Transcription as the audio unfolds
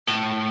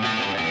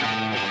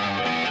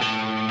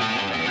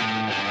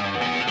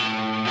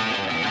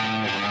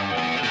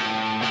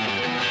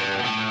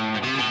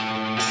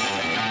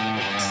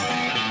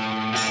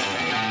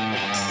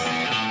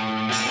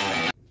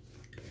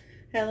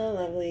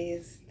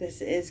This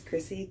is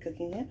Chrissy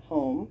Cooking at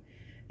Home,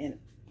 and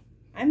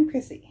I'm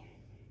Chrissy.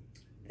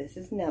 This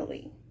is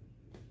Nellie,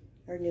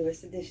 our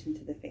newest addition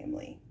to the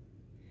family.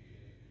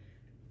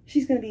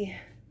 She's going to be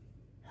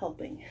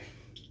helping.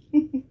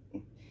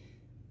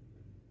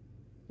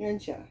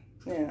 Yeah.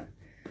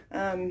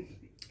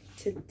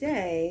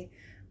 Today,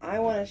 I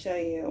want to show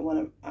you one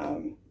of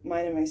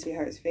mine and my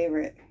sweetheart's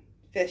favorite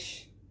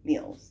fish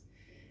meals.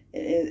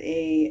 It is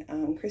a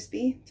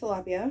crispy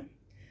tilapia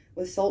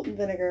with salt and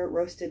vinegar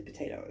roasted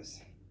potatoes.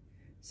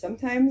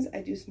 Sometimes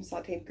I do some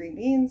sauteed green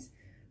beans,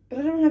 but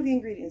I don't have the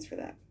ingredients for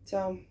that.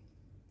 So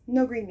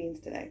no green beans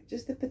today,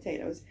 just the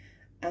potatoes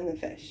and the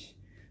fish.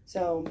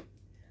 So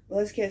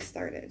let's get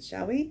started,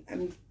 shall we?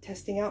 I'm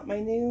testing out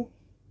my new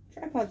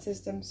tripod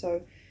system,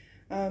 so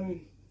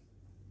I'm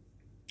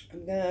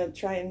gonna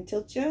try and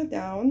tilt you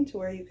down to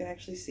where you can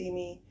actually see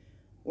me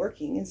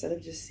working instead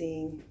of just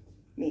seeing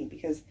me,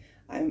 because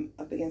I'm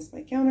up against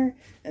my counter,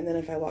 and then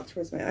if I walk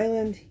towards my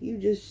island, you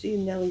just see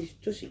Nellie's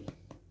tushy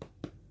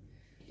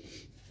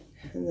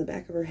in the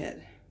back of her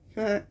head.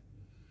 Okay,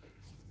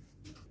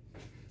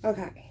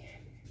 I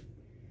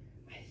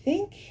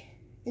think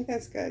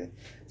that's good.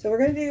 So we're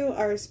gonna do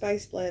our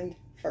spice blend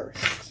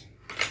first.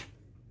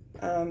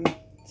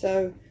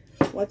 So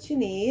what you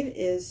need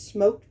is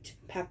smoked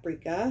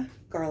paprika,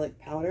 garlic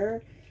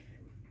powder,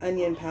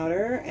 onion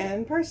powder,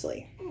 and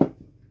parsley.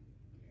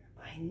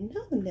 I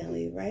know,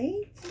 Nellie,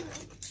 right?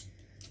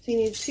 So you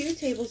need 2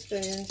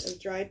 tablespoons of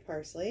dried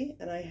parsley,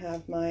 and I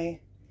have my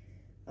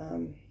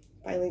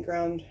finely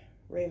ground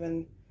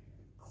Raven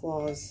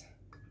Claws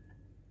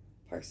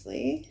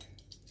parsley.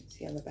 You can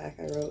see on the back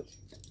I wrote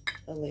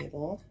a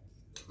label.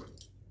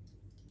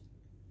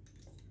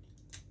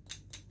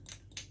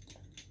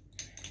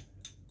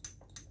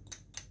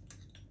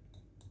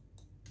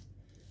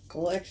 A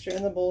little extra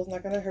in the bowl is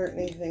not going to hurt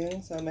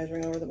anything, so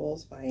measuring over the bowl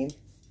is fine.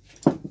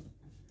 I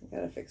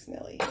gotta fix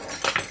Nellie here.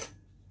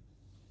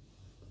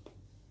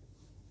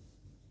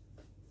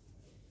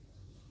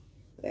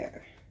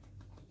 There.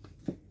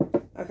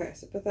 Okay,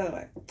 so put that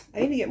away. I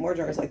need to get more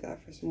jars like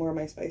that for some more of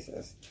my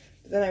spices.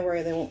 But then I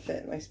worry they won't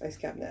fit in my spice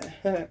cabinet.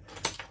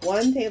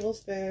 1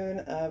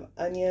 tablespoon of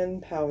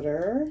onion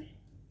powder.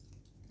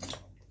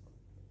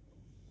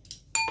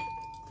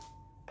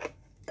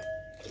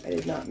 I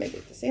did not make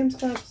it to Sam's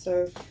Club,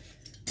 so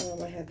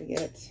I had to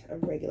get a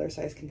regular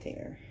size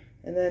container.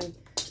 And then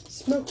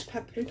smoked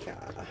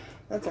paprika.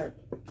 That's our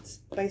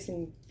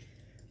spicing,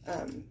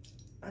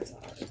 that's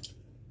our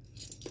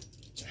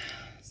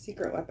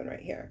secret weapon right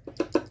here.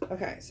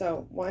 Okay,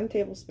 so 1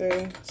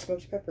 tablespoon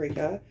smoked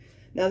paprika.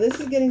 Now this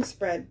is getting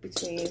spread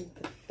between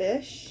the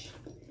fish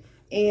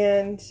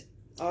and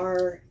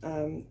our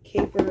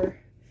caper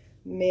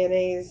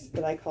mayonnaise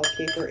that I call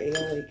caper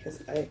aioli,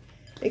 because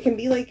it can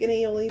be like an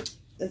aioli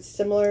that's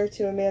similar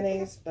to a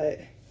mayonnaise,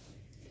 but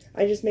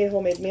I just made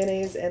homemade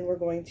mayonnaise and we're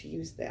going to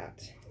use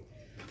that.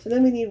 So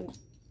then we need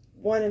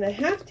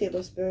 1.5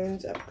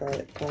 tablespoons of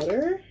garlic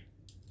powder.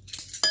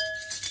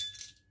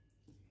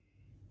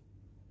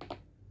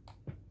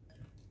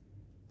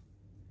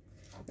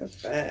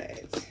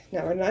 Okay,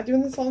 now we're not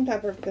doing the salt and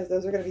pepper because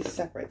those are going to be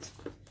separate,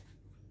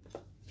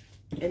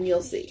 and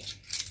you'll see.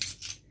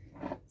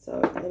 So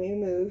let me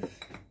move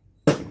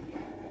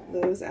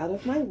those out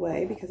of my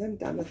way because I'm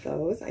done with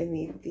those. I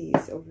need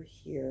these over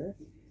here.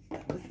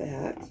 Done with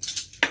that.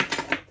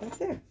 Up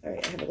there. All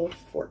right, I have a little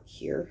fork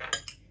here.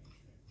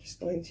 Just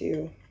going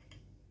to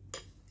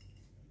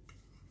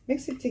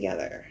mix it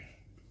together.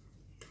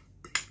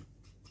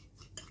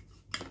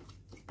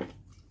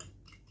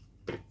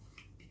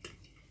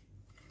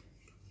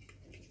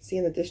 See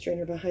in the dish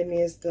drainer behind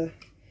me is the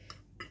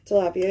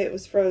tilapia. It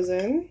was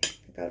frozen.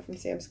 I got it from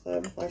Sam's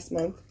Club last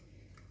month.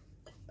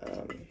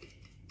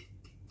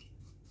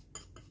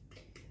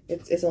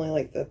 It's only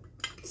like the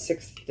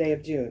 6th day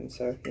of June,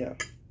 so you know,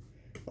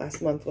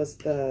 last month was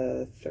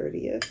the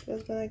 30th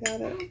was when I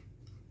got it.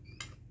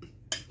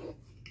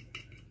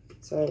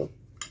 So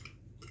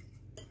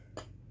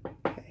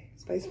okay,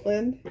 spice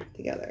blend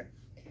together.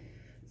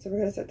 So we're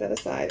gonna set that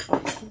aside. Oh,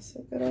 it smells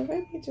so good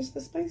already, just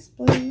the spice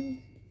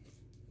blend.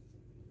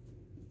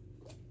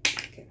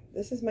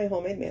 This is my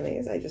homemade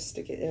mayonnaise. I just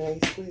stick it in a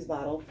squeeze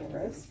bottle for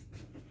us.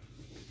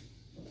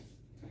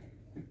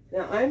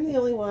 Now, I'm the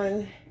only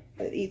one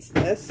that eats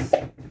this.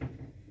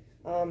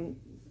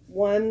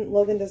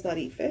 Logan does not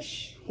eat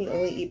fish. He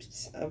only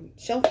eats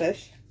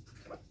shellfish.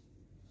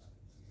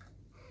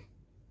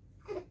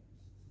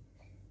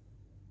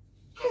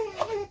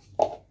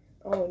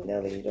 Oh,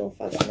 Nellie, you don't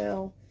fuss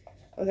now.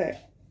 Okay,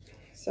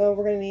 so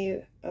we're going to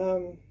need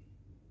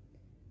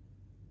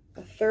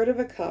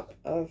 1/3 cup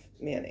of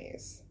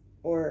mayonnaise,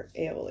 or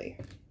aioli,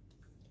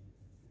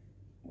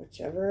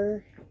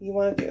 whichever you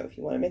want to do. If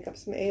you want to make up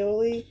some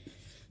aioli,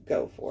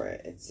 go for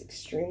it. It's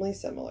extremely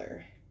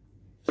similar.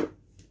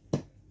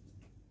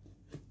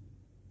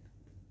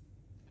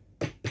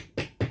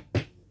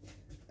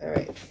 All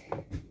right,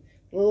 a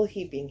little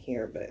heaping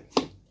here, but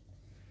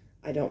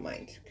I don't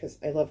mind because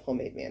I love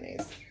homemade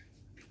mayonnaise.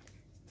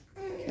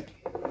 Okay,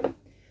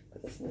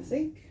 put this in the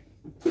sink.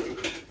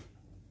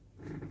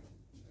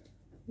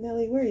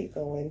 Nellie, where are you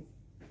going?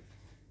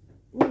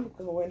 Where are you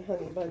going,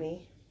 honey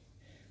bunny?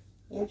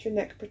 I want your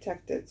neck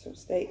protected, so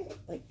stay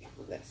like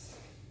this.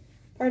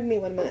 Pardon me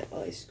 1 minute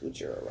while I scooch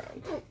her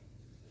around.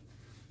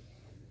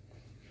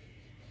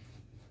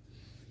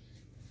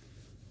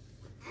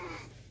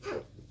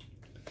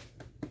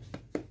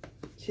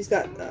 She's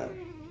got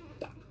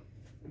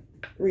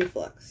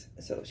reflux,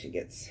 so she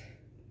gets...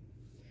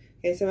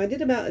 Okay, so I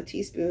did about a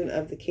teaspoon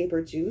of the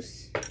caper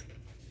juice.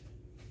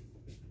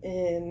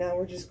 And now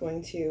we're just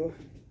going to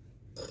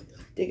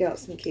dig out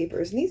some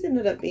capers. And these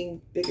ended up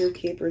being bigger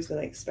capers than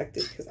I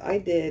expected because I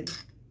did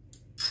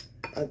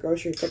a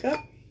grocery pickup.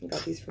 I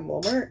got these from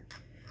Walmart.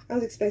 I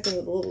was expecting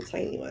the little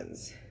tiny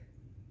ones.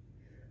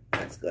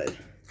 That's good.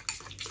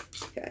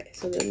 Okay,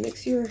 so then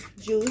mix your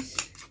juice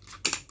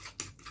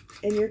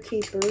and your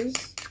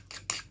capers.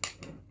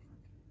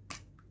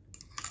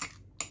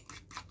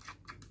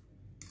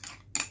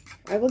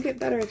 I will get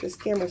better at this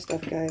camera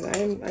stuff, guys.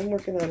 I'm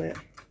working on it.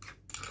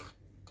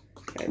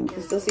 Okay, you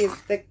can still see it's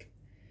thick.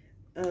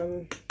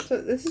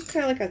 So this is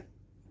kind of like a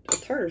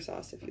tartar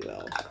sauce, if you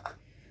will.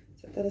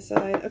 Set that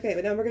aside. Okay,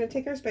 but now we're going to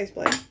take our spice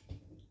blend.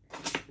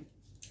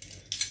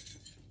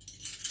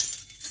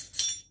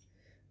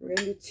 We're going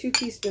to do 2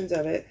 teaspoons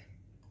of it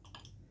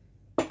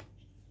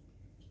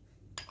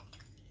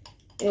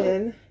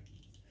in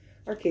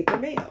our caper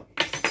mayo.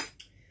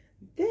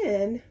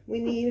 Then we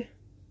need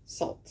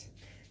salt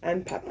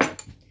and pepper.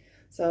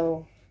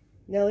 So,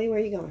 Nellie, where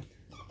are you going?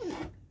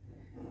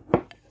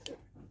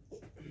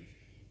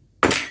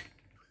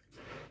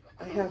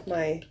 I have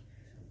my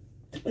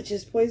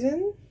witch's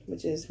poison,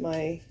 which is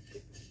my,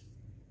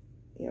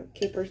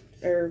 caper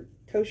or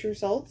kosher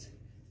salt.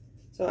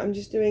 So I'm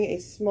just doing a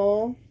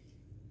small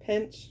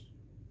pinch.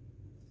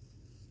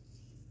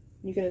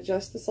 You can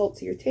adjust the salt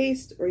to your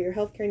taste or your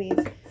healthcare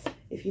needs.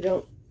 If you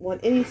don't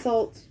want any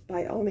salt,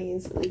 by all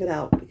means, leave it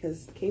out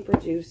because caper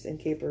juice and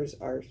capers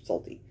are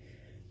salty.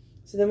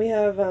 So then we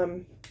have,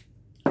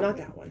 not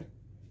that one,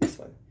 this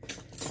one.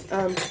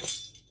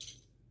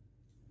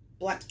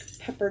 Black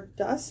pepper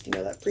dust,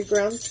 that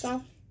pre-ground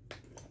stuff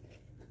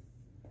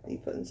you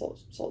put in salt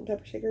and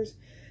pepper shakers.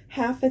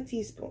 Half a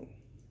teaspoon.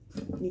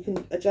 You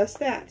can adjust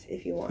that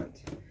if you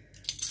want.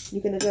 You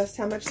can adjust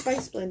how much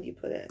spice blend you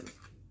put in.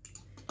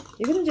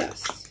 You can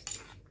adjust.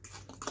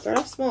 Start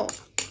off small.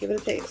 Give it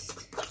a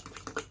taste.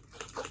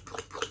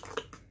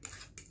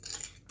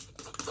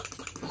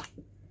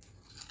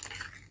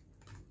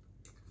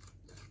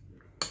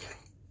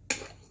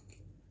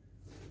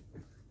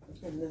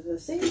 And then the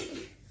same.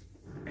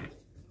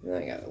 And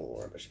I got a little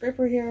rubber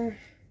scraper here.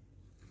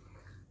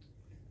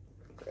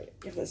 Great.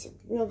 Give this a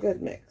real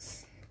good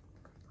mix.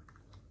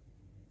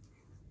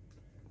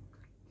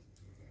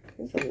 I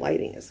think the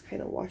lighting is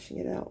kind of washing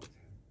it out.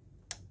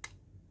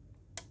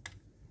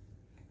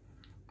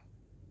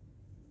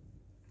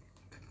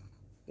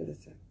 Give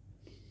this a...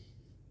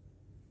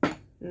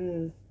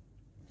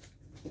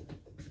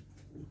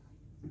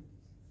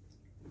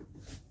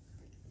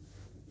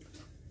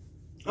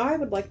 I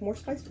would like more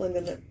spice blend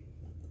in it.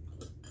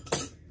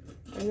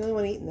 I'm the only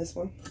one eating this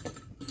one.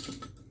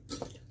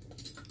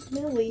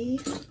 Nellie,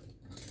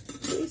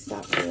 please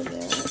stop doing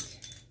that.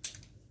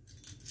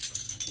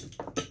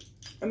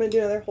 I'm going to do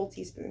another whole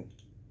teaspoon.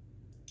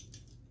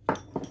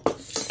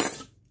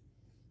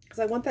 Because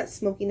I want that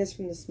smokiness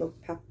from the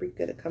smoked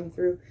paprika to come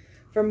through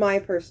for my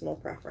personal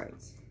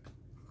preference.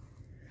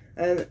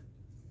 And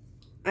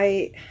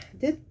I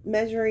did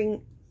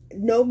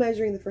no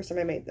measuring the first time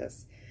I made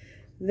this.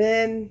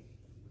 Then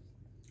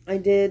I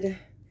did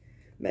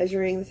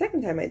measuring the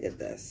second time I did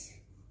this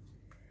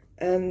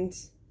and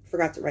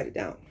forgot to write it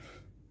down.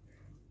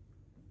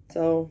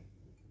 So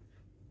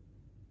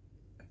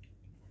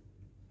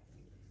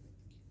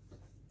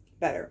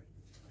better.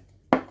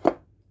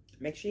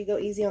 Make sure you go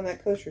easy on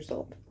that kosher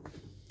salt.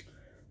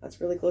 That's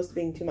really close to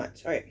being too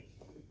much. All right.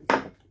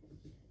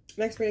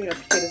 Next, we're going to get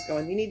our potatoes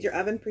going. You need your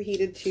oven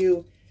preheated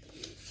to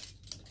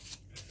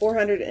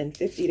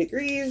 450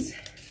 degrees.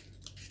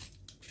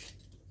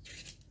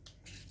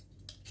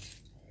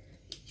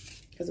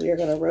 Because we are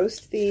going to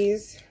roast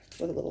these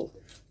with a little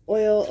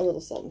oil, a little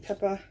salt and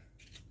pepper.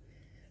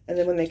 And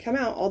then when they come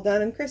out all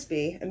done and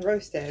crispy and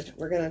roasted,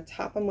 we're going to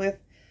top them with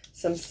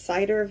some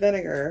cider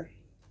vinegar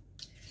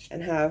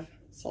and have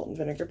salt and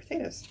vinegar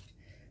potatoes.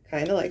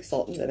 Kind of like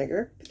salt and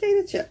vinegar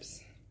potato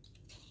chips.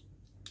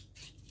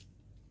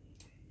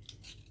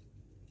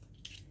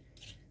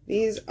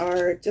 These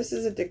are just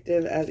as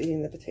addictive as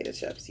eating the potato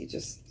chips.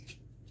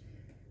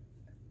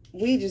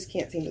 We just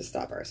can't seem to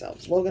stop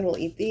ourselves. Logan will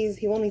eat these.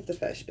 He won't eat the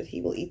fish, but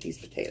he will eat these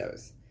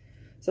potatoes.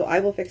 So I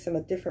will fix him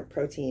a different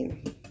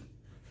protein.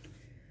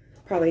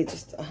 Probably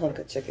just a hunk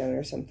of chicken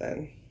or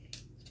something.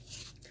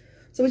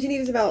 So what you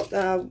need is about,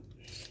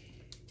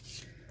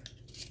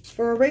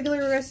 for a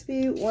regular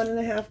recipe,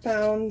 1.5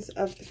 pounds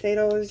of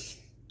potatoes,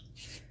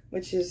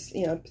 which is,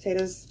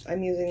 potatoes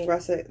I'm using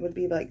russet would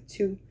be like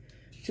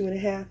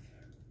 2.5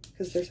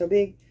 because they're so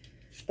big.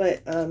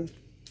 But,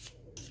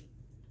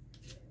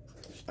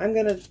 I'm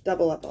going to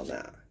double up on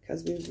that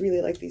because we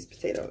really like these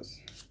potatoes.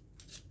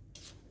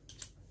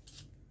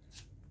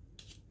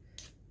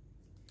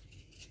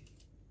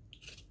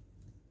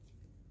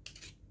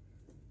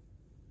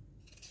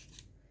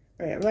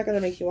 Alright, I'm not going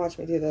to make you watch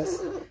me do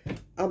this.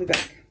 I'll be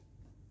back.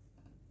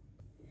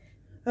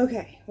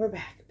 Okay, we're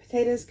back.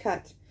 Potatoes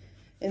cut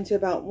into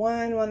about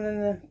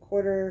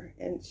 1.25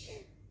 inch.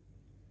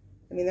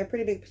 I mean, they're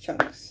pretty big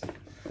chunks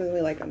because we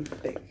like them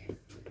big.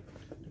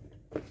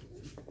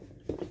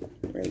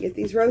 We're going to get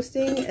these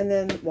roasting, and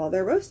then while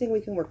they're roasting,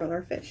 we can work on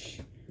our fish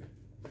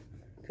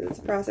because it's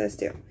a process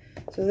too.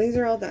 So these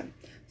are all done.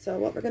 So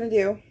what we're going to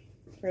do,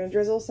 we're going to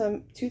drizzle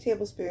 2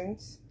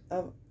 tablespoons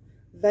of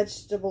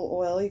vegetable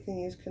oil. You can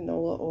use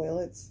canola oil.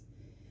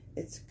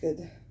 It's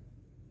good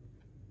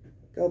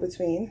go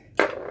between.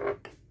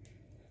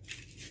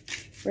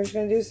 We're just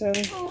going to do some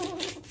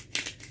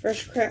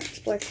fresh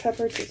cracked black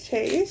pepper to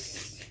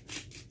taste.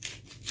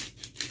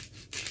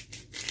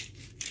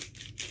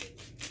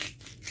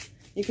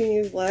 You can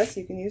use less,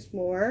 you can use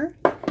more.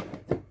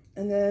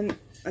 And then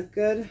a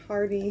good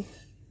hearty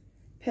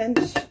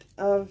pinch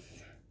of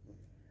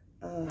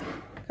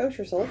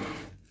kosher salt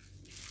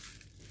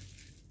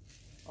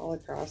all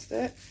across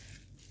it,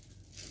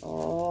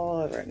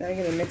 all over it. Now you're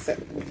going to mix it.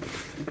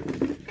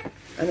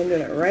 And I'm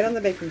doing it right on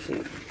the baking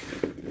sheet.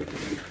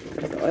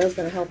 The oil's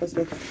going to help us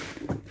with it.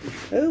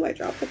 Oh, I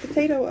dropped the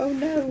potato. Oh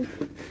no.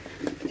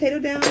 Potato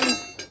down.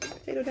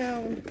 Potato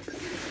down.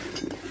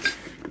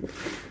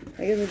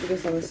 I usually do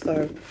this on the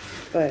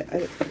stove, but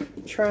I'm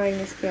trying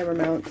this camera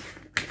mount.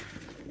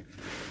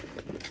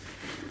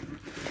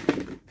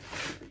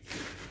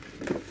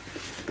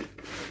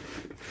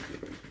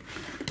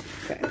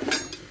 Okay.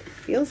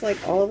 Feels like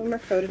all of them are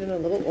coated in a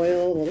little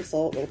oil, a little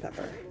salt, a little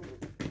pepper.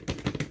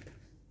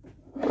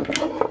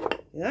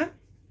 See that?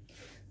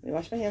 Let me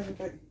wash my hands real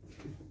quick.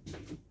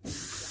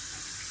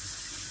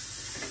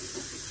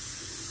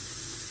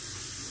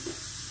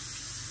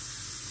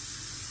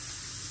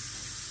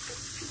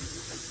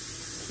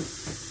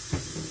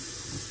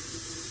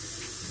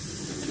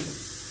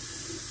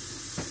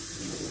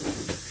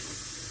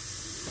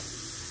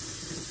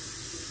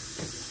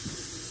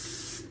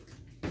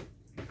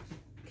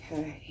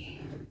 Okay.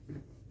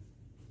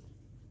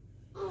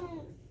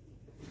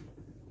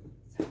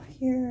 So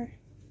here,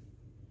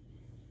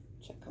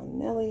 check on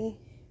Nellie.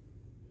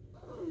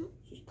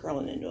 She's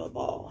curling into a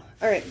ball.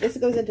 All right, this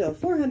goes into a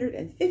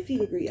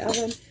 450-degree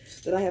oven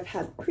that I have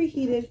had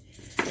preheated,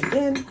 and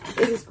then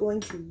it is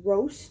going to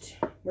roast.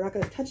 We're not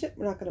going to touch it.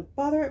 We're not going to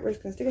bother it. We're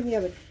just going to stick it in the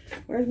oven.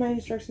 Where's my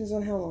instructions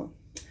on how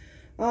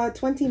long?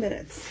 20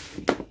 minutes.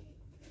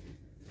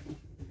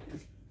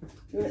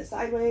 Doing it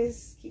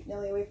sideways. Keep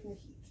Nellie away from the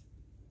heat.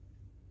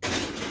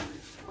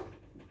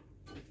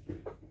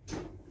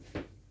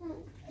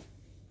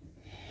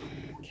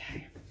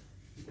 Okay.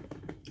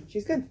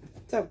 She's good.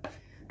 So,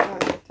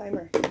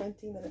 timer,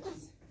 20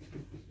 minutes.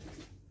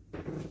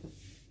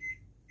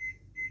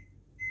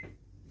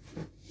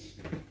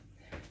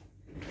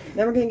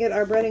 Then we're going to get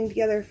our breading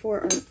together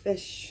for our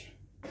fish.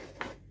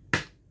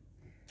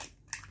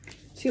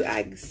 2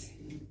 eggs.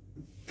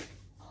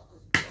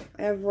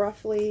 I have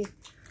roughly,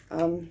 I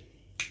don't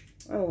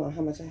know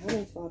how many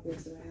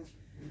tilapias do I have?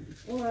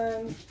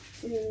 1,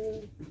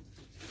 2,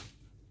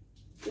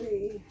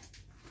 3,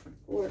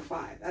 4,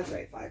 5. That's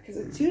right, 5. Because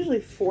it's usually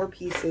 4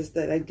 pieces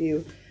that I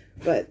do.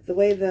 But the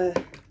way the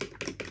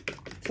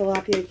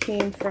tilapia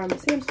came from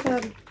Sam's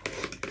Club,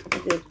 I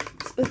did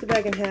split the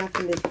bag in half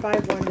and did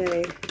 5 one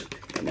day.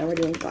 And now we're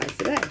doing 5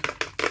 today.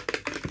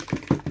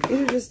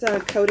 These are just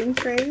coating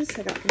trays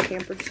I got from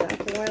Pampered Chef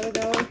a while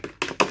ago.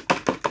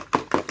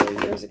 A couple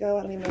of years ago.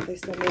 I don't even know if they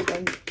still make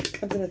them.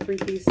 Comes in a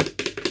 3-piece.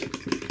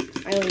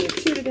 I only need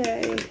 2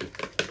 today.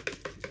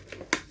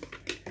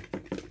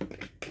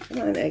 Come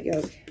on, egg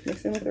yolk.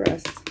 Mix in with the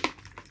rest.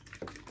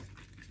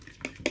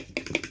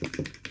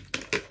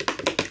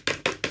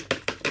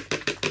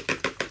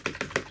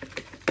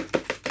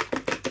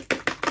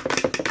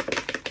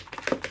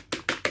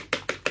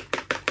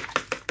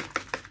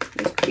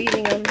 Just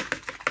beating them.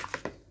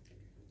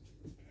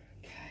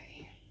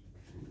 Okay.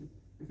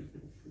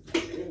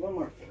 One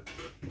more.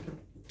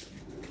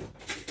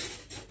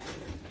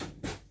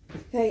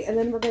 Okay, and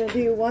then we're going to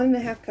do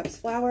 1.5 cups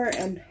flour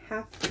and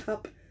 1/2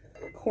 cup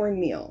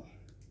cornmeal.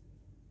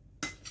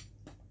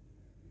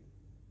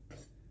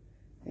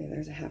 Okay,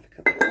 there's a 1/2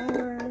 cup of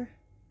flour.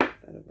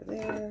 Put that over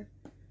there.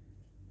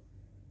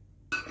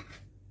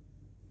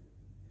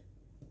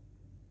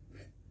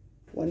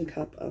 One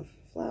cup of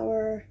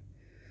flour.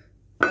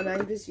 And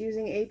I'm just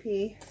using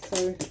AP,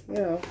 so, you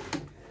know,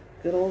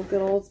 good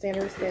old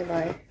standard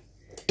standby.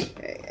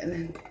 Okay, and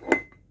then,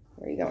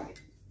 where are you going?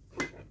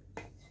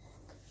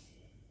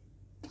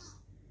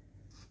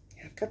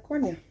 1/2 cup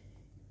cornmeal.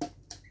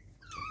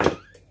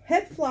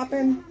 Head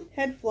flopping,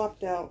 head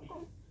flopped out.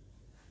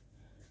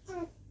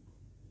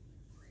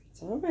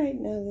 It's all right,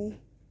 Nellie.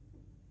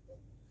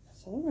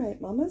 It's all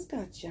right. Mama's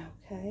got you,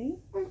 okay?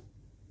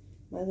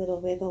 My little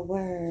wiggle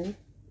worm.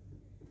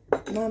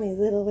 Mommy's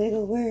little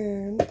wiggle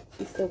worm.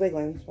 She's still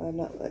wiggling, so I'm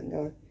not letting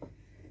go.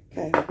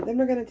 Okay, then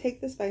we're going to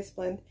take the spice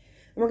blend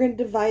and we're going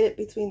to divide it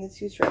between the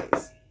 2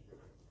 trays.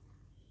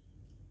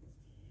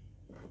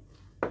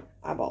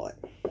 Eyeball it.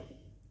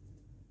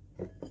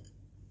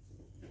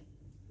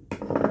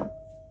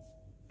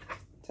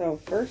 So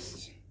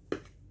first,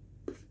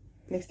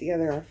 mix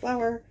together our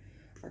flour,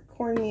 our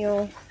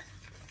cornmeal,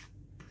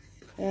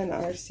 and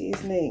our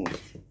seasoning.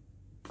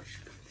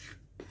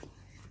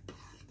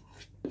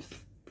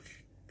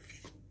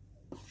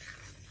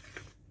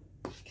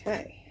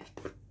 Okay,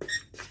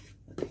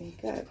 looking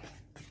good.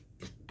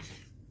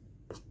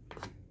 You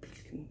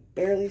can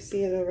barely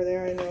see it over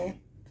there, I know.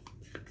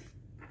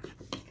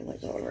 I can let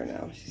go of her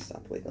now. She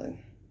stopped wiggling.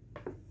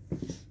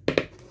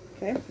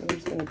 Okay, I'm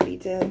just going to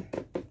beat in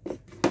our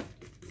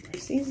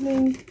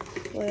seasoning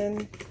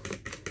blend.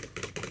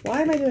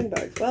 Why am I doing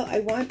both? Well, I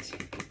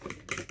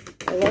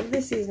love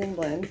the seasoning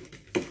blend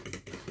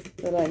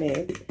that I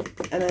made,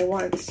 and I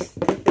want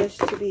the fish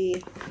to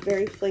be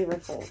very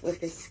flavorful with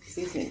this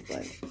seasoning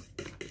blend.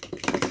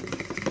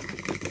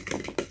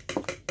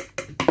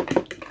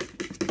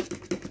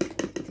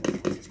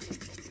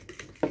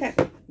 Okay,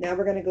 now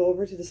we're going to go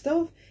over to the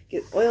stove,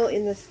 get oil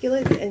in the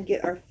skillet, and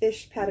get our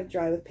fish patted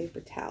dry with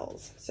paper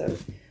towels. So,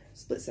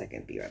 split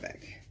second, be right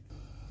back.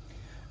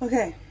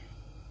 Okay,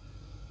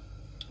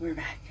 we're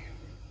back.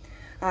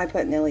 I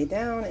put Nellie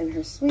down in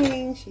her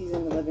swing. She's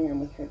in the living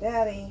room with her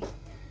daddy.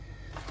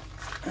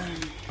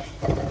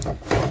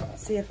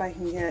 Let's see if I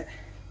can get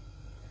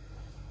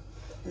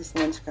this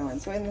lunch going.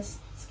 So in this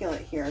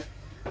skillet here,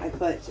 I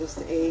put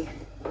just a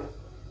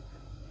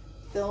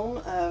film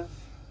of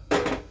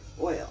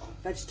oil,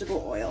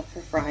 vegetable oil for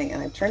frying,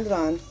 and I turned it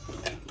on.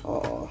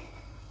 Oh.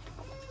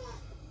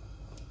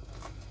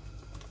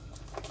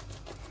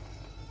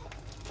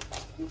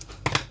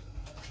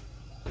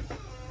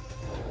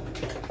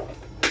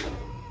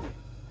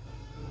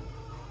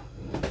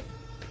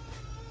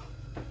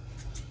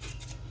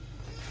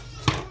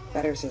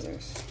 Better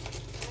scissors.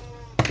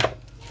 Okay.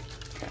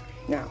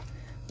 Now,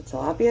 the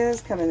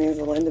tilapias come in these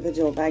little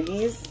individual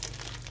baggies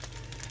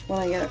when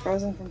I get it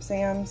frozen from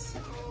Sam's.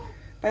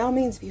 By all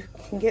means, if you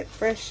can get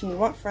fresh and you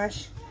want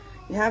fresh,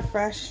 you have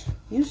fresh,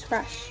 use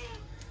fresh.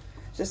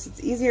 Just,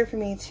 it's easier for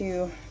me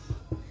to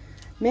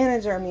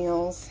manage our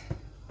meals.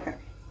 Okay.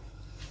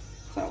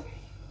 So,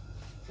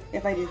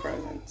 if I do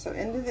frozen. So,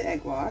 into the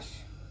egg wash,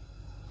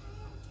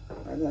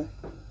 or the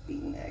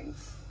beaten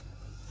eggs.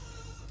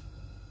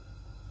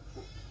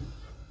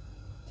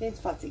 Jane's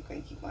Fotsy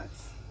Cranky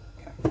Butts.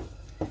 Okay.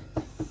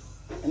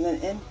 And then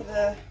into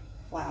the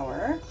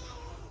flour.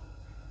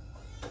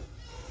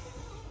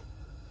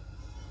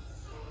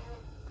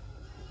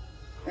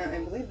 And I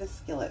believe the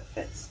skillet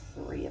fits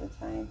 3 at a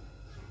time.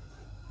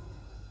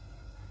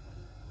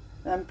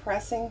 And I'm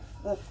pressing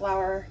the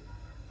flour,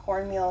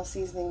 cornmeal,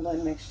 seasoning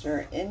blend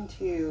mixture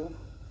into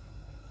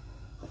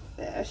the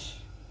fish,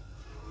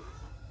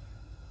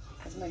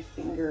 because my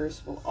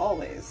fingers will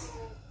always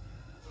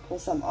pull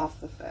some off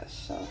the fish.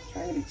 So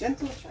trying to be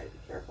gentle, try to be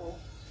careful.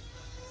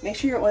 Make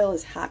sure your oil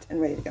is hot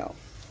and ready to go.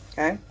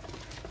 Okay?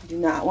 You do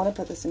not want to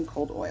put this in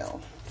cold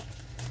oil.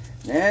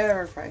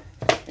 Never fry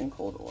in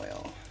cold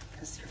oil,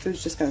 because your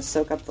food's just going to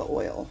soak up the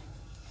oil.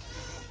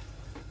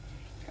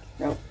 Okay.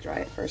 Nope,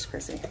 dry it first,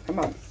 Chrissy. Come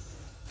on.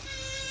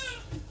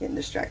 Getting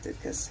distracted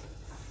because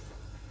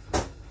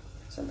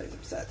somebody's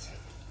upset.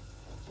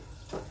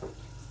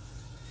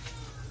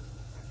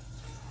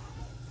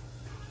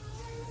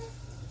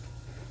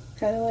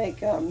 Kind of like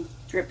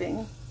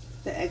dripping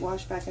the egg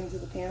wash back into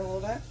the pan a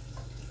little bit.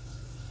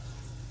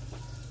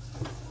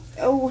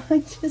 Oh,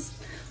 I just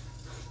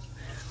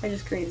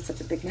created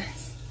such a big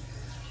mess.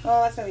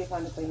 Oh, that's gonna be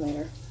fun to clean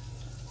later.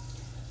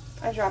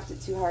 I dropped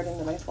it too hard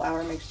into my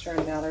flour mixture,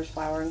 and now there's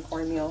flour and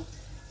cornmeal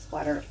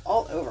splattered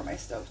all over my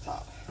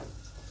stovetop.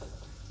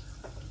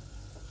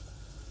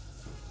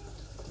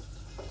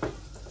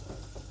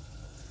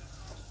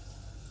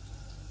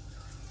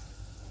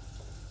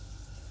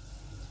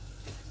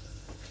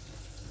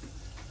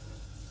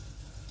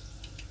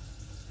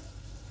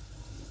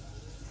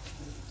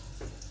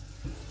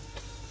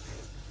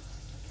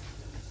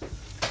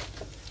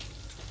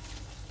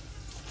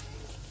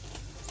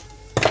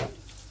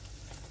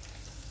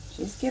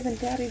 She's giving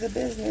Daddy the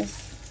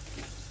business.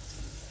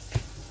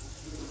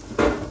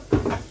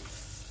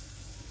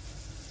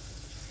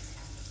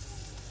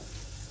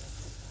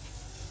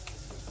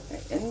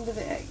 Right into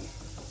the egg.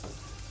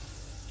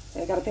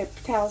 Okay, I got a paper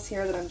towels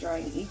here that I'm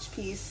drying each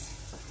piece.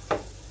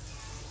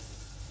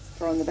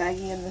 Throwing the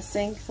baggie in the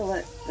sink to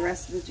let the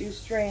rest of the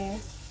juice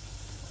drain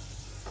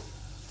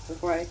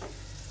before I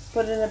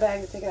put it in a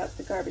bag to take it out to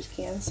the garbage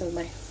can so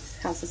my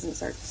house doesn't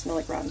start to smell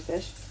like rotten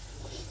fish.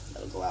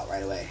 It'll go out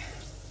right away.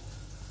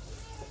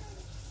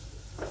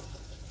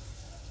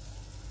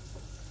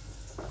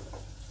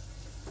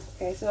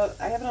 Okay, so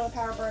I have it on a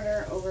power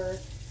burner over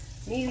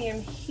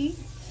medium heat.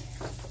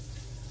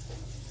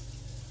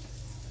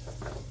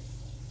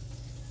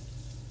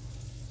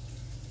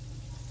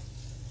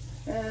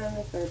 And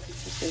the third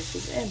piece of fish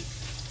is in.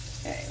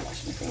 Okay,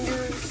 wash my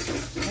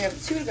fingers. We have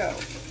 2 to go.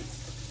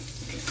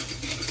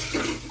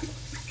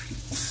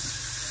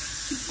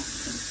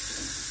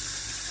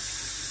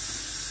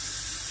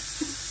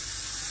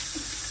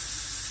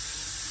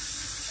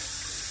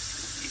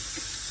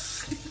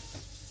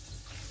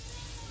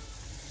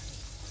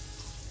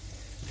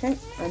 Okay,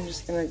 I'm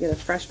just gonna get a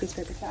fresh piece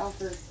of paper towel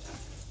for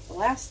the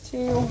last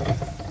two.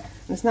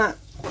 And it's not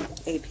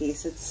a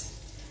piece, it's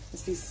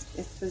this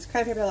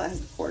kind of paper towel that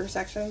has quarter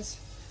sections.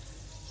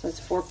 So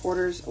it's 4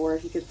 quarters, or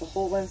if you get the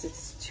whole ones,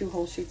 it's 2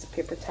 whole sheets of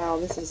paper towel.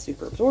 This is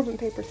super absorbent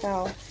paper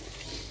towel.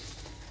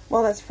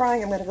 While that's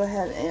frying, I'm gonna go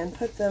ahead and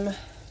put them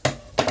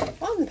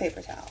on the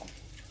paper towel.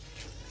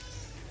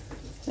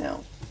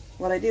 Now,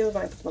 what I do when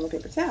I put them on the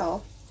paper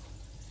towel,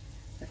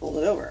 I fold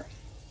it over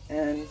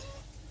and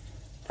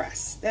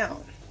press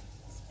down.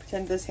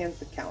 Pretend this hand's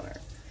the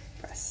counter.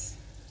 Press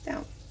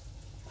down.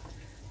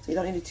 So you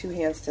don't need 2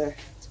 hands to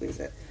squeeze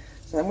it.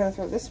 So I'm going to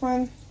throw this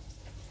one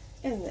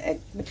in the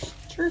egg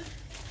mixture.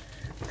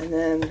 And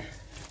then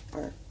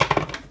our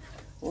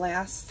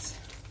last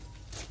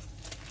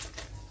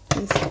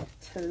piece of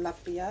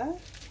tilapia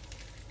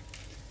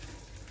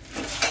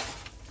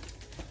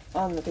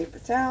on the paper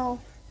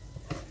towel.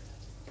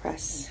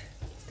 Press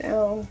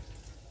down.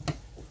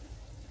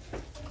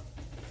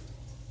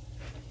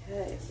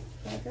 Okay, it's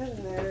all good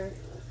in there.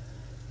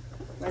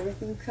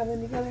 Everything's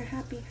coming together.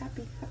 Happy,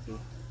 happy, happy.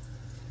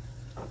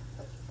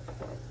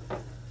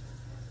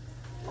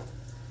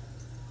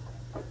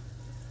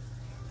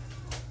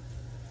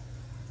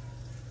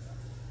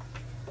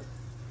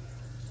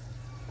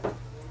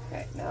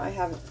 Okay, now I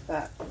have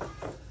that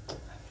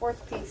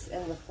 4th piece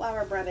in the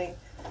flour breading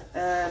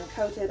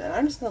coated, and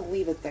I'm just going to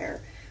leave it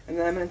there. And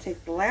then I'm going to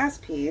take the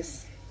last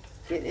piece,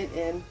 get it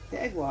in the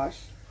egg wash,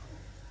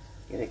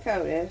 get it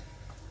coated.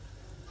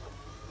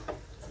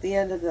 It's the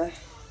end of the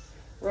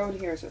road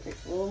here, so it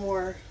takes a little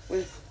more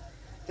with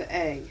the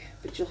egg,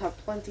 but you'll have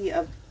plenty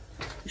of,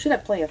 you should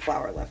have plenty of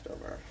flour left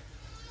over.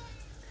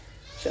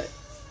 Should.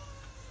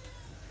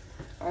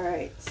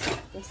 Alright,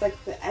 looks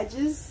like the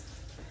edges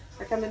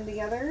are coming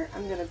together.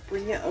 I'm going to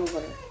bring it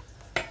over.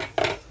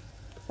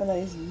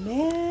 Somebody's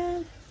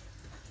mad.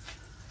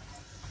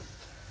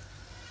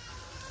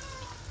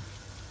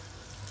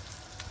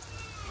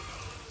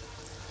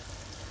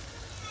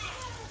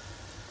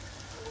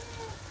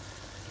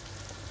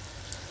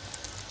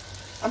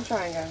 I'm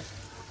trying, guys.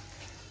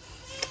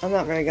 I'm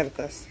not very good at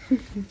this.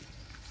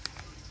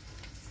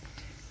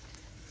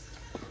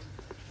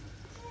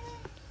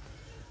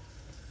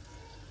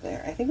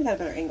 There, I think we got a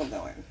better angle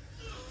going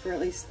for at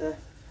least the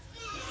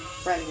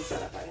breading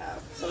setup I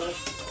have. So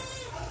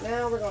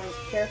now we're going to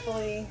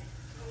carefully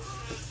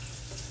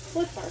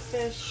flip our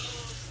fish.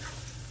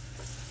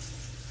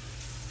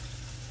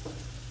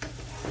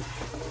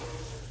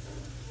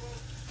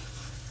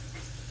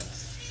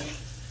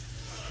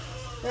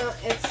 Now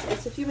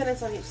it's a few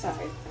minutes on each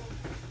side.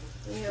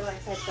 And you're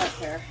like typed up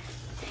here.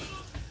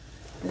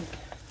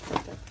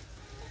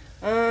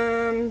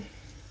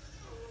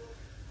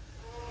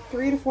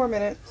 3 to 4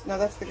 minutes. No,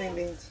 that's the green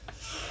beans.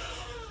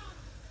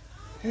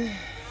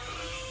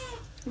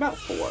 About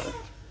 4.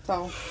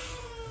 So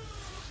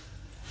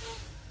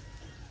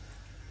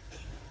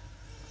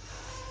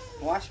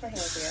wash my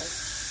hands again.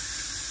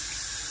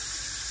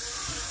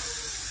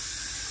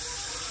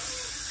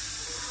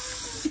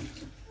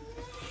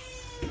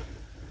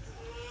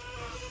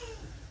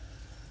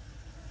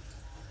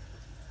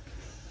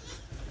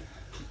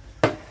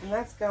 And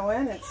that's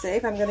going. It's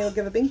safe. I'm going to go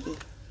give a binky.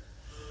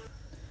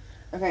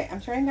 Okay, I'm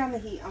turning down the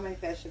heat on my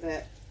fish a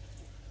bit.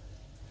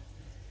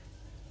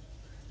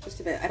 Just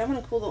a bit. I don't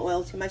want to cool the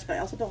oil too much, but I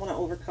also don't want to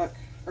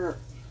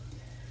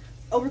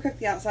overcook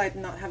the outside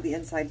and not have the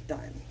inside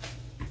done.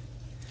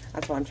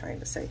 That's what I'm trying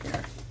to say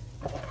here.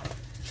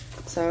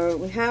 So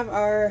we have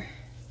our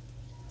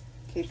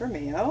caper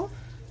mayo.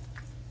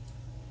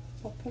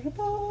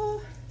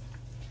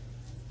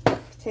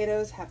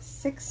 Potatoes have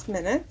 6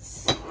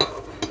 minutes.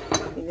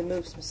 Need to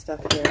move some stuff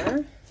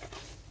here.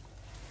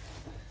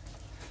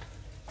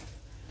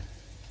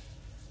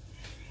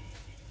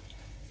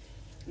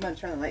 I'm going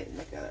to turn the light and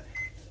look at it.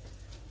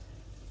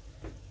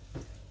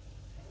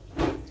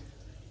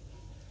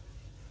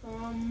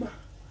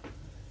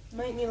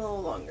 Might need a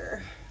little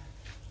longer.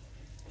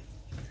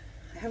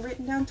 I have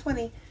written down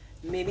 20.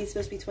 Maybe it's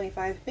supposed to be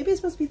 25. Maybe it's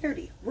supposed to be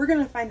 30. We're going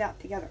to find out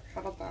together.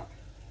 How about that?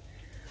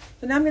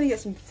 So now I'm going to get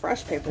some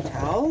fresh paper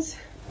towels.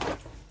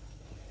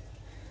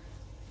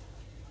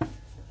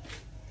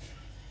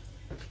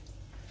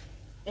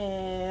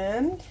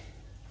 And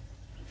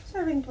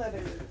serving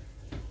platter.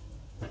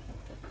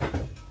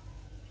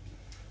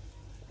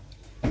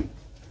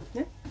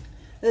 Yeah.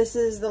 This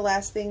is the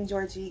last thing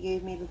Georgie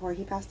gave me before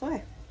he passed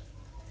away.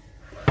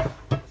 So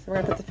we're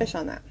gonna put the fish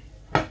on that.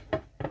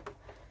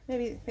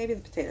 Maybe the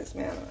potatoes.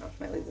 I don't know.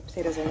 Might leave the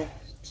potatoes in the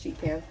sheet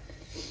pan.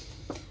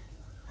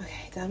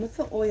 Okay, done with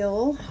the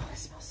oil. Oh, it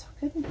smells so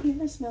good in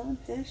here. Smelling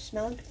fish,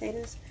 smelling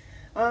potatoes.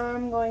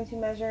 I'm going to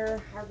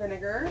measure our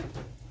vinegar.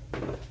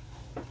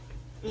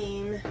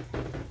 Maybe.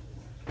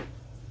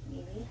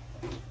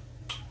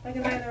 I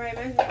can find the right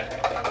measurement.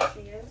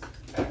 She is.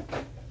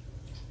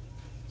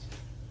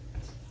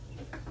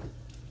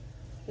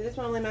 So this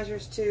one only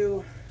measures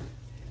 2.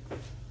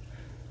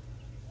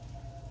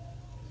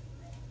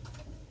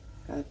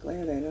 Got a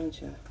glare there,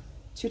 don't you?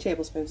 2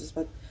 tablespoons is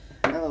what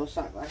my little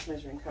shot glass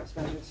measuring cups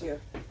measure too.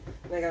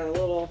 And I got a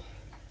little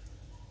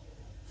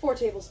 4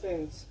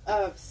 tablespoons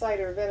of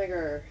cider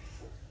vinegar.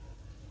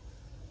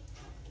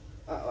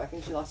 Uh-oh, I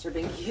think she lost her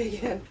binky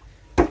again.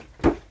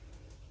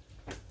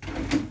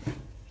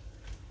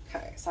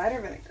 Okay,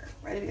 cider vinegar,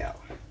 ready to go.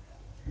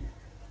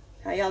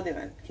 How y'all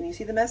doing? Can you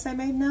see the mess I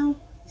made now?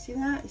 You see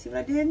that? You see what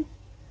I did?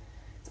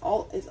 It's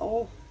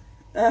all,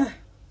 gonna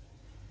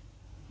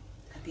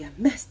be a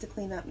mess to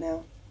clean up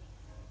now.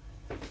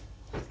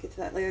 Let's get to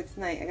that later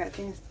tonight. I got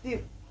things to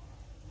do.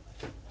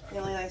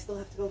 Nellie and I still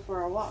have to go for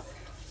our walk.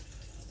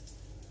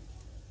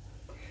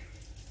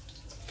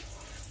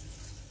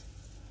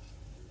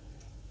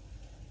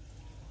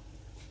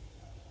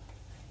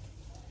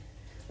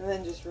 And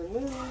then just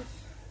remove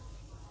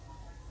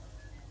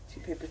to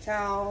paper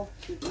towel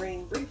to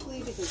drain briefly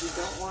because you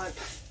don't want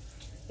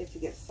it to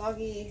get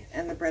soggy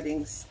and the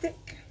breading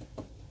stick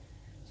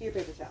to your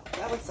paper towel.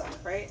 That would suck,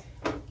 right?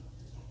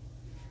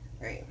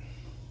 Right.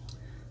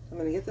 I'm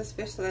going to get this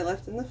fish that I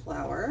left in the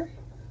flour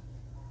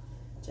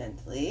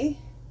gently.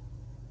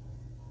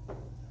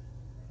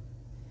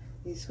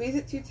 You squeeze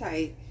it too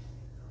tight,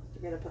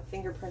 you're going to put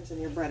fingerprints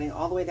in your breading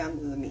all the way down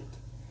to the meat.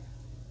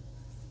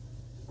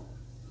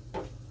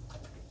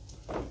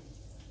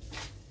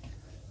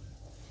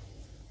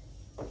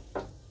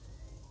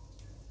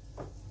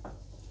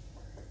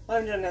 What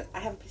I'm doing is I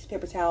have a piece of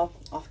paper towel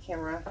off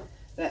camera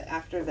that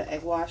after the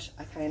egg wash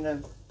I kind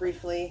of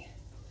briefly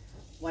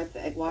wipe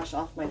the egg wash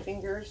off my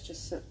fingers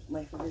just so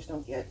my fingers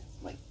don't get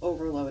like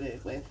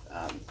overloaded with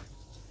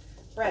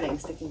breading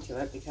sticking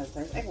to it because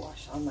there's egg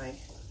wash on my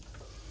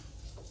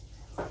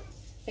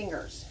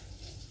fingers.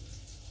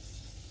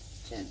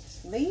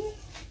 Gently.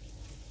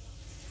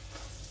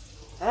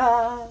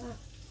 Ah.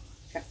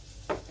 Okay.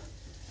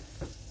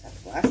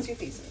 That's the last 2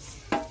 pieces.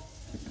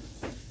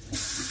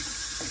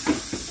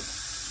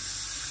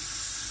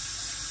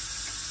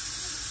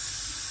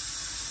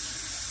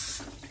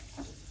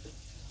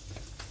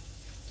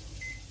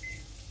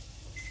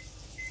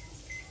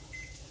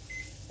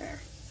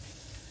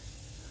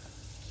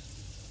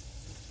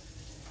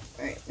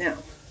 Now,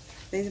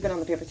 these have been on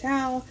the paper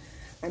towel.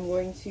 I'm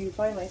going to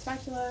find my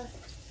spatula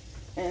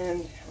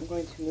and I'm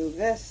going to move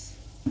this.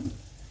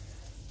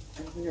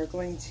 And we are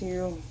going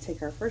to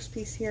take our first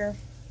piece here.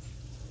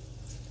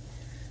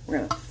 We're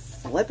going to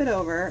flip it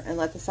over and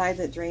let the side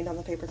that drained on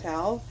the paper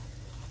towel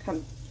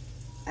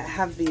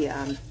have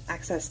the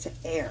access to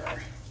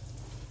air.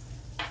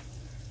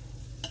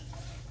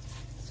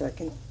 So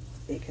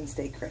it can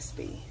stay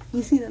crispy.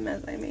 You see the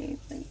mess I made?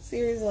 Like,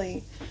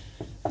 seriously,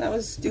 that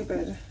was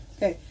stupid.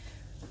 Okay.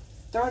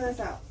 Throwing this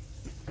out.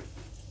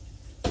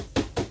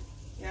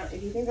 Now,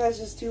 if you think that's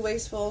just too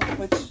wasteful,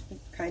 which it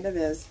kind of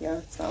is, yeah,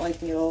 it's not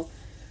like needle,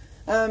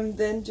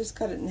 then just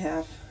cut it in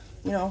half,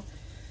 you know.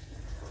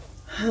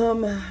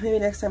 Maybe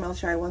next time I'll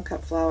try 1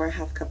 cup flour,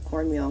 1/2 cup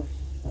cornmeal.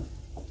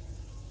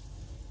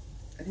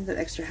 I think that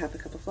extra 1/2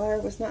 cup of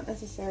flour was not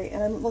necessary,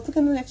 and I'm looking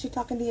at actually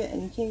talking to you,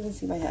 and you can't even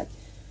see my head.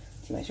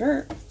 See my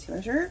shirt? See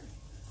my shirt?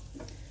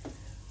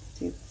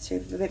 See the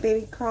shape of the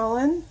baby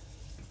crawling?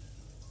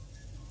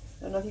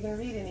 I don't know if you can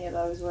read any of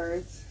those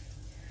words.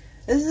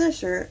 This is a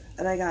shirt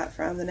that I got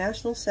from the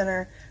National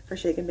Center for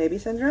Shaken Baby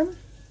Syndrome.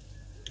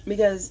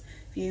 Because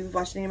if you've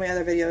watched any of my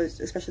other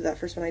videos, especially that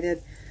first one I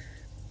did,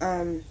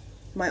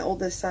 my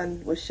oldest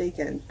son was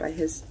shaken by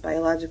his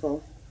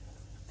biological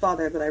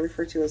father that I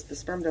refer to as the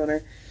sperm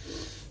donor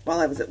while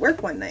I was at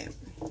work one night.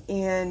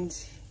 And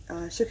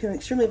shook him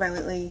extremely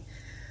violently.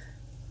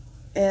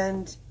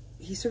 And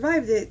he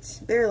survived it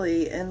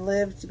barely and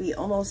lived to be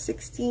almost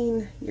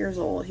 16 years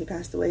old. He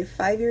passed away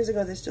 5 years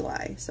ago this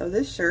July. So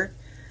this shirt,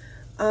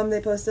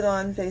 they posted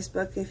on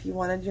Facebook if you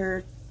wanted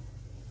your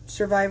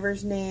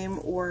survivor's name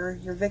or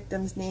your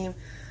victim's name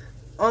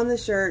on the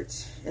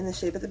shirt in the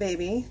shape of the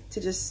baby to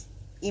just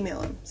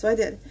email him. So I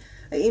did.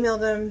 I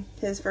emailed him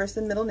his first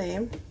and middle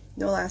name,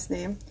 no last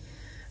name.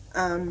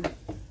 And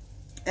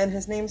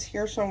his name's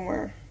here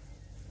somewhere.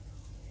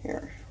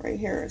 Here, right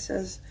here. It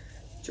says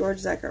George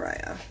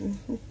Zachariah.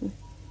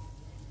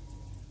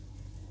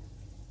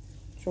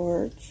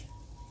 George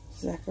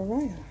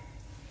Zachariah.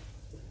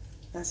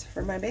 That's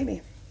for my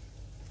baby.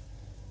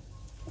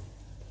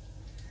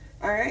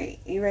 Alright,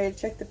 you ready to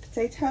check the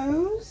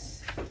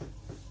potatoes?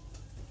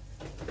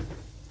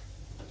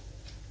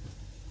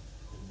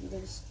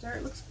 The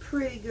start looks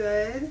pretty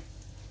good.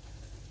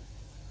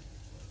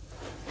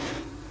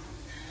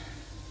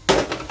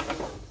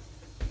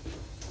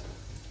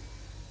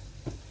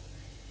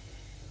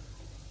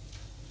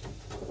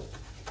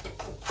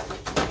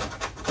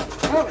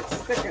 Oh, it's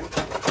sticking. I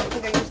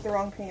think I used the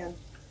wrong pan.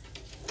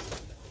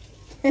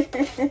 I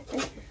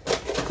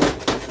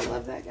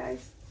love that,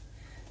 guys.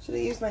 Should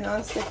have used my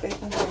non-stick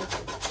baking pan.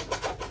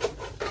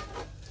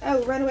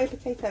 Oh, runaway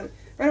potato.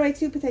 Runaway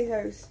 2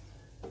 potatoes.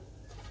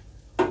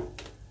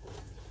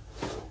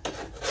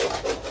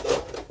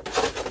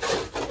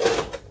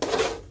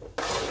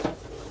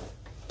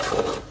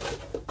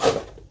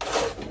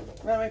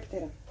 Runaway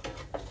potato.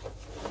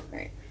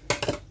 Alright.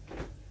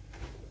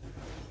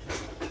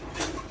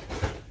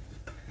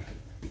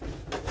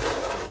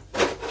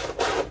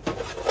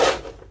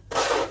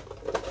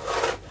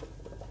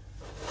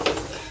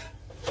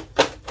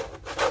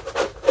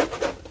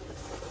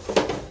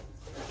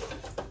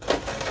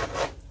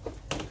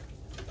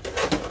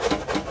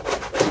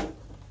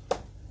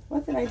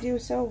 do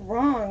so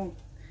wrong?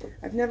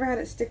 I've never had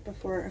it stick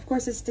before. Of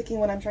course it's sticking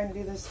when I'm trying to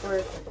do this for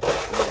you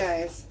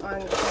guys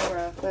on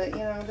camera. But, you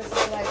know, this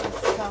is life.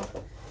 This is how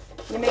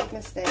you make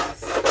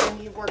mistakes.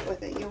 And you work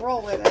with it. You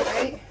roll with it,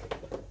 right?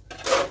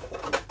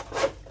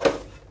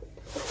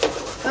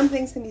 Some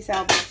things can be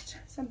salvaged.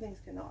 Some things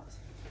cannot.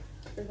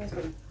 Where's my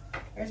spoon?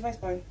 Where's my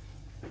spoon?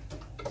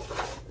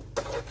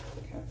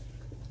 Okay.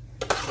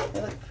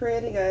 They look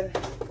pretty good.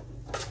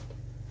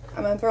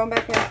 I'm going to throw them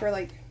back in for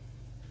like...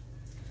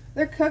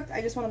 They're cooked.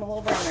 I just want them a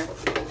little browner.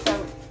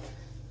 So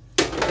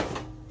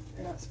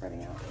they're not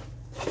spreading out.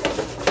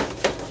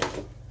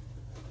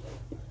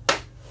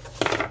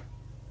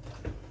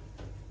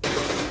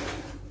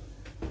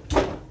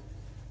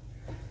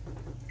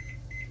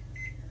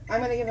 I'm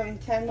going to give them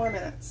 10 more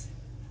minutes.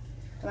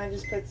 And I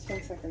just put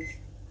 10 seconds.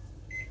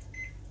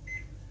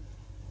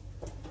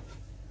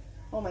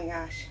 Oh my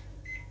gosh.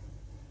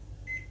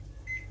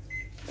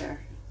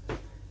 There.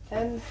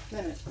 10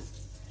 minutes.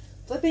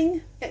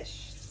 Flipping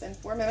fish. It's been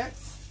 4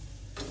 minutes.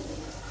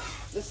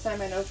 This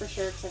time I know for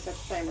sure because I set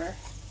the timer.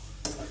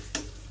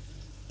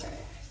 Okay.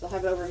 Still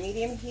have it over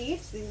medium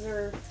heat. These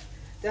are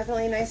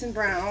definitely nice and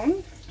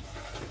brown.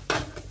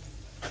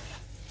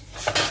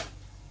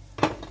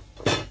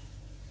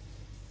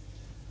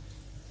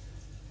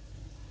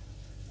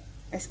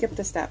 I skipped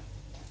a step.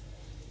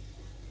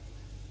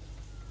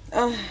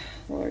 Oh,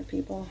 Lord,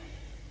 people.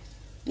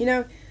 You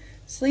know,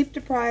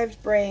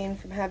 sleep-deprived brain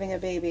from having a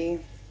baby,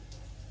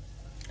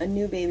 a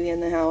new baby in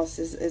the house,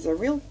 is a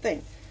real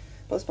thing.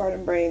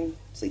 Postpartum brain,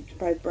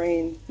 sleep-deprived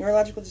brain,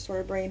 neurological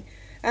disorder brain.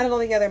 Add it all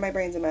together, my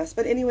brain's a mess.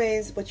 But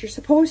anyways, what you're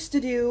supposed to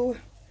do,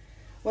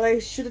 what I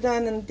should have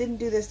done and didn't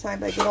do this time,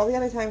 but I did all the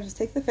other times, is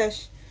take the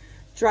fish,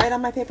 dry it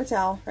on my paper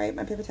towel, right?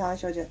 My paper towel I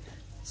showed you.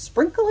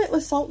 Sprinkle it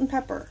with salt and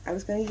pepper. I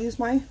was going to use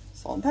my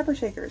salt and pepper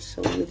shakers,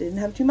 so we didn't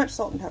have too much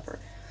salt and pepper.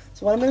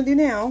 So what I'm going to do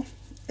now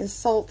is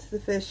salt the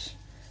fish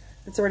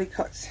that's already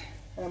cooked.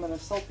 And I'm going to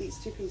salt these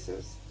 2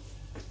 pieces.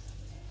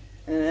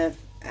 And if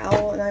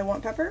Al and I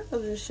want pepper,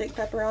 we'll just shake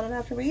pepper on it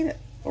after we eat it.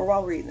 Or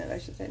while we're eating it, I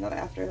should say. Not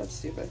after. That's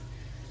stupid.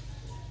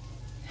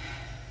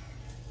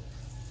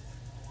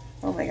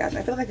 Oh my gosh,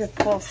 I feel like I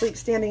could fall asleep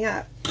standing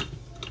up.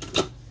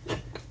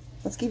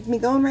 What's keeping me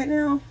going right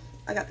now?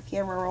 I got the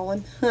camera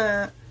rolling.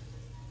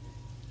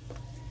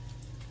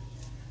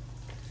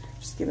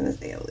 Just giving this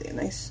aioli a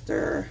nice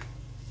stir.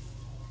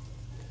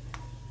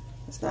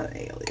 It's not an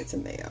aioli, it's a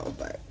mayo,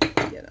 but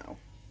you know,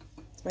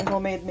 it's my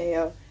homemade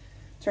mayo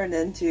turned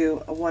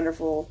into a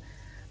wonderful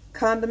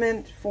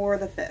condiment for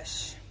the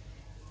fish.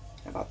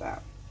 How about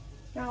that?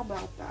 How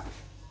about that?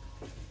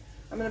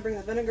 I'm going to bring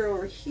the vinegar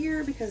over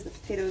here because the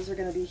potatoes are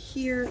going to be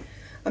here.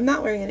 I'm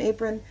not wearing an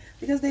apron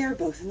because they are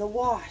both in the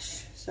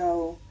wash.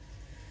 So,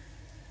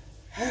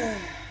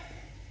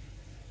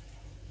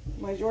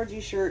 my Georgie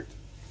shirt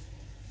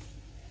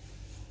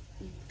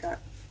got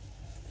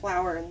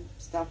flour and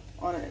stuff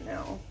on it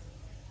now.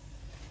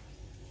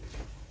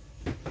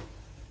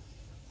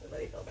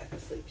 Somebody fell back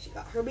asleep. She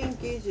got her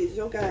binkies. She's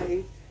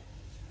okay.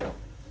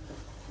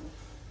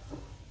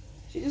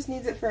 She just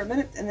needs it for a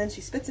minute and then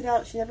she spits it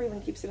out. She never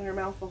even keeps it in her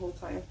mouth the whole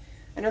time.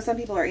 I know some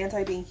people are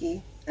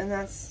anti-binky and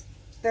that's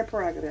their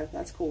prerogative.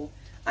 That's cool.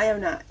 I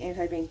am not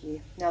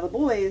anti-binky. Now the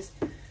boys,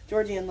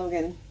 Georgie and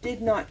Logan,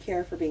 did not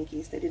care for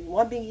binkies. They didn't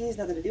want binkies,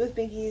 nothing to do with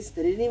binkies.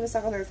 They didn't even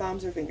suck on their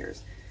thumbs or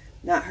fingers.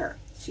 Not her.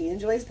 She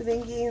enjoys the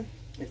binky.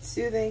 It's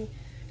soothing.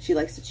 She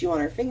likes to chew on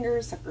her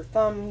fingers, suck her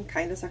thumb,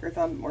 kind of suck her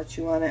thumb, more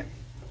chew on it.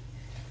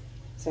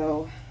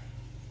 So,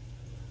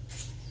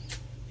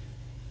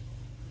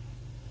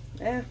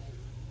 yeah.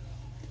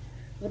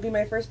 It'll be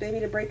my first baby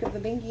to break of the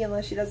binky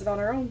unless she does it on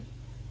her own.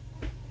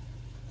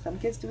 Some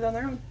kids do it on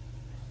their own.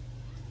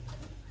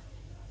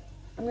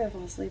 I'm going to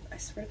fall asleep. I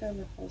swear to God I'm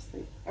going to fall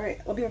asleep.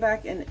 Alright, I'll be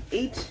back in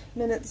 8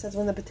 minutes. That's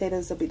when the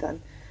potatoes will be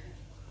done.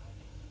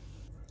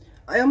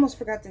 I almost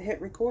forgot to hit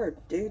record,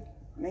 dude.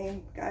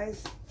 Man,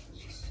 guys.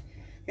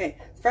 Okay,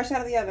 fresh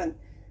out of the oven.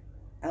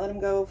 I let them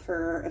go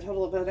for a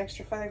total of an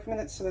extra 5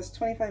 minutes, so that's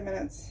 25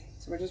 minutes.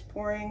 So we're just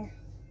pouring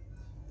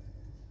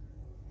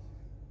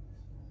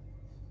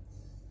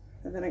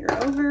the vinegar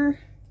over.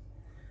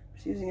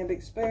 Just using a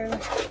big spoon.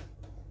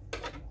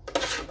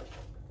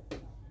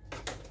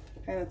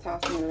 Kind of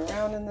tossing it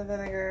around in the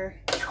vinegar.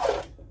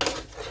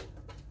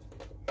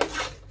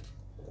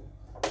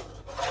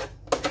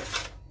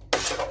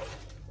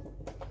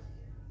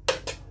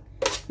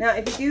 Now,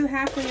 if you do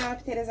half the amount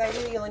of potatoes I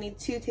do, you only need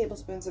 2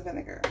 tablespoons of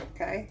vinegar,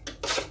 okay?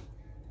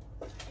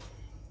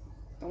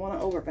 Don't want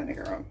to over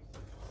vinegar them.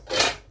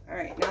 All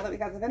right, now that we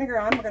got the vinegar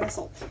on, we're going to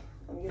salt.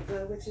 Let me get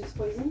the witch's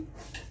poison.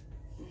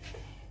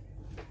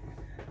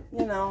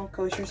 You know,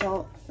 kosher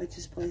salt,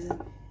 witch's poison.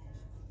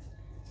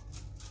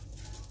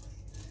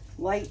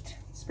 Light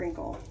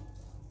sprinkle.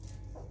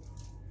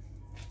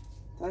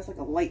 So that's like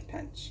a light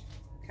pinch,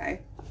 okay?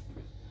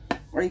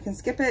 Or you can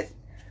skip it,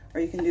 or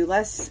you can do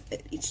less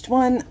at each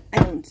one. I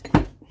don't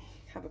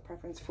have a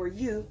preference for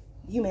you.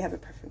 You may have a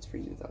preference for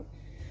you, though.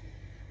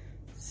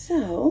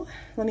 So,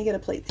 let me get a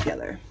plate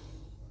together.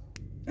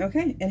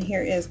 Okay, and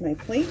here is my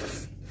plate.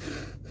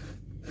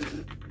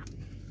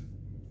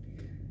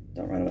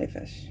 Don't run away,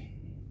 fish.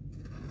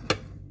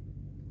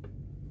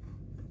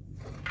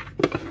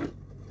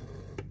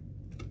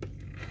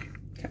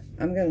 Okay,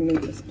 I'm gonna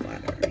move this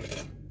bladder.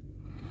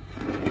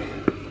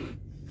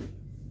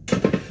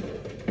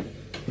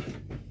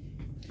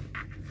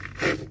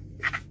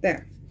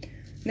 There.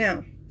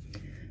 Now,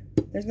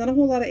 there's not a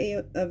whole lot of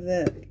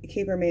the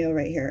caper mayo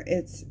right here.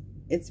 It's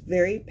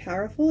very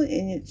powerful,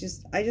 and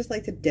I just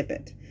like to dip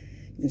it.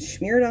 You can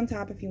smear it on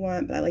top if you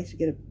want, but I like to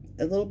get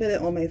a little bit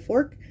on my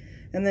fork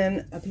and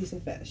then a piece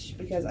of fish,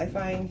 because I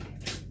find,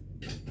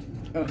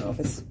 I don't know if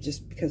it's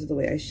just because of the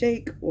way I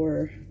shake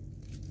or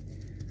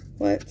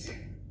what.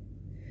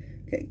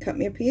 Okay, cut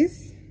me a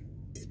piece.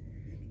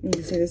 You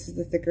can see this is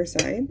the thicker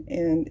side,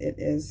 and it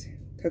is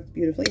cooked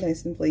beautifully,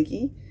 nice and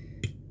flaky.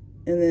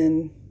 And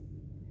then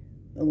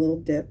a little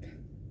dip,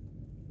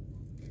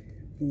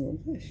 a little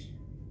fish.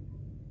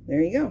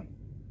 There you go.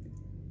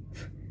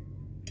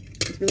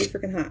 It's really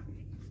freaking hot.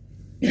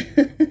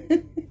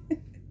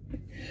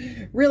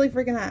 Really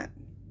freaking hot.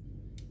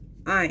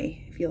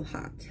 I feel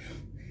hot.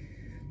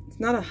 It's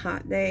not a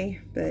hot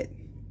day, but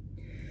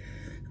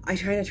I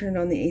try to turn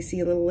on the AC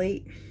a little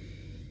late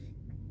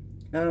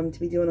to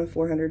be doing a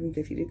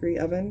 450-degree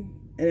oven,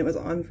 and it was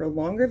on for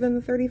longer than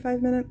the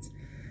 25 minutes.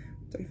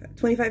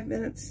 25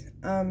 minutes,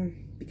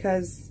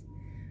 because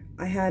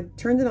I had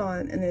turned it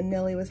on and then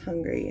Nellie was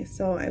hungry,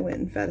 so I went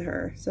and fed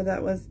her. So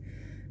that was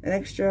an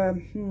extra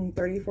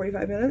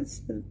 30-45 minutes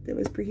that it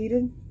was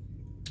preheated.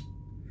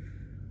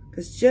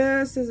 Because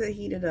just as it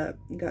heated up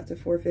and got to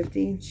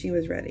 450, she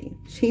was ready.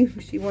 She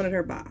wanted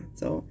her ba.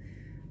 So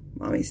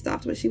Mommy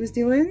stopped what she was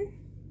doing,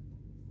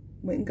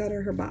 went and got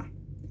her ba.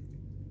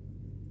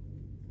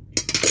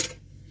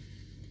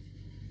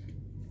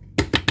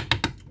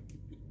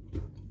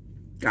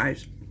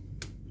 Guys,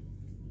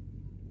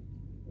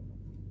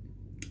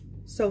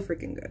 so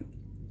freaking good.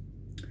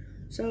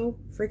 So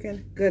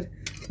freaking good.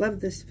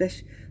 Love this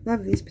fish.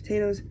 Love these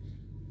potatoes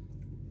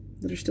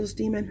that are still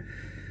steaming.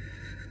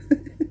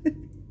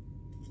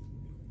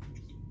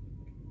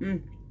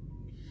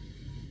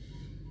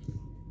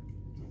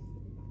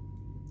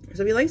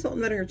 So if you like salt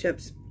and vinegar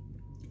chips,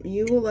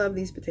 you will love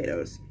these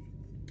potatoes.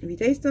 If you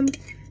taste them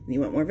and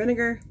you want more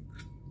vinegar,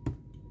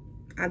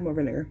 add more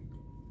vinegar.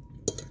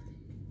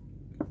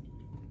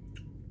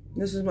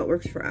 This is what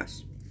works for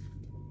us.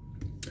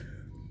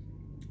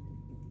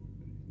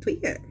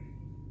 Tweak it.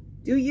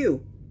 Do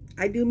you.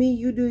 I do me,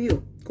 you do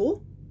you.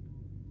 Cool?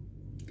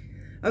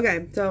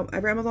 Okay, so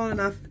I've rambled on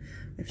enough.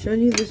 I've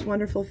shown you this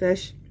wonderful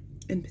fish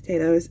and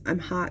potatoes. I'm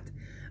hot.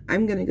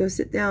 I'm gonna go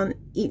sit down,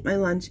 eat my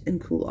lunch,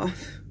 and cool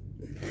off.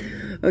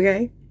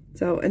 Okay?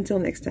 So until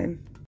next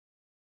time.